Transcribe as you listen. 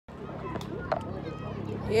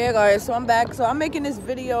Yeah, guys, so I'm back. So I'm making this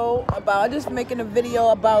video about,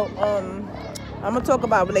 I'm gonna talk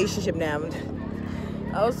about relationship now.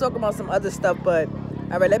 I was talking about some other stuff, but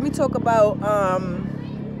all right, let me talk about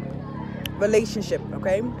relationship,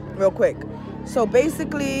 okay, real quick. So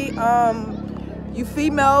basically, you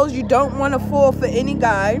females, you don't want to fall for any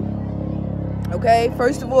guy, okay?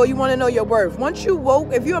 First of all, you want to know your worth. Once you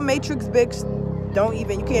woke, if you're a matrix bitch, you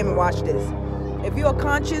can't even watch this. If you're a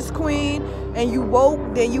conscious queen and you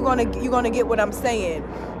woke, then you're gonna get what I'm saying.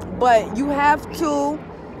 But you have to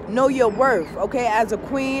know your worth, okay? As a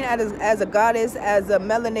queen, as a goddess, as a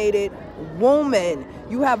melanated woman,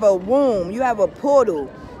 you have a womb, you have a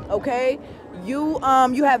portal, okay? You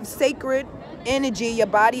have sacred energy. Your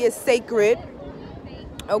body is sacred,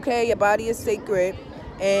 okay? Your body is sacred,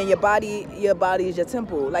 and your body is your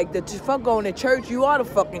temple. Like the fuck going to church, you are the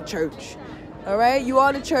fucking church. All right, you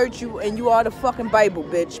are the church, and you are the fucking Bible,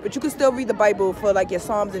 bitch. But you can still read the Bible for like your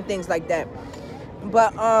Psalms and things like that.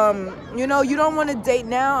 But you know, you don't want to date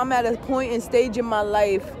now. I'm at a point and stage in my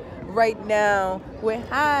life right now where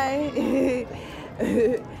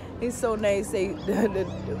he's so nice. Say the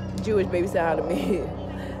Jewish baby said hi to me.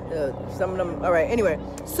 Some of them. All right. Anyway,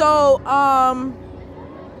 so I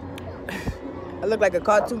look like a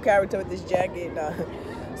cartoon character with this jacket.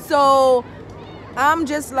 So I'm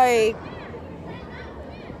just like.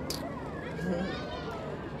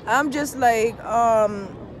 I'm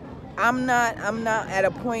not at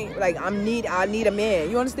a point like I need a man.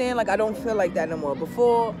 You understand? Like I don't feel like that no more.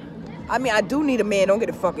 Before, I mean, I do need a man. Don't get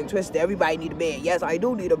it fucking twisted. Everybody need a man. Yes, I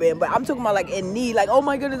do need a man. But I'm talking about like in need. Like, oh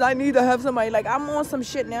my goodness, I need to have somebody. Like I'm on some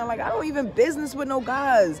shit now. Like I don't even business with no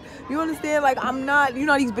guys. You understand? Like I'm not. You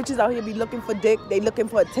know these bitches out here be looking for dick. They looking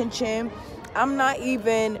for attention. I'm not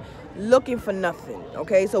even looking for nothing.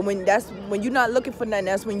 Okay, so when you're not looking for nothing,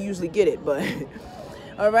 that's when you usually get it. But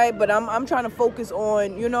all right, but I'm trying to focus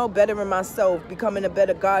on, you know, bettering myself, becoming a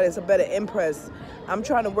better goddess, a better empress. I'm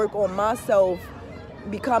trying to work on myself,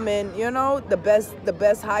 becoming, you know, the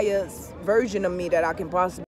best highest version of me that I can possibly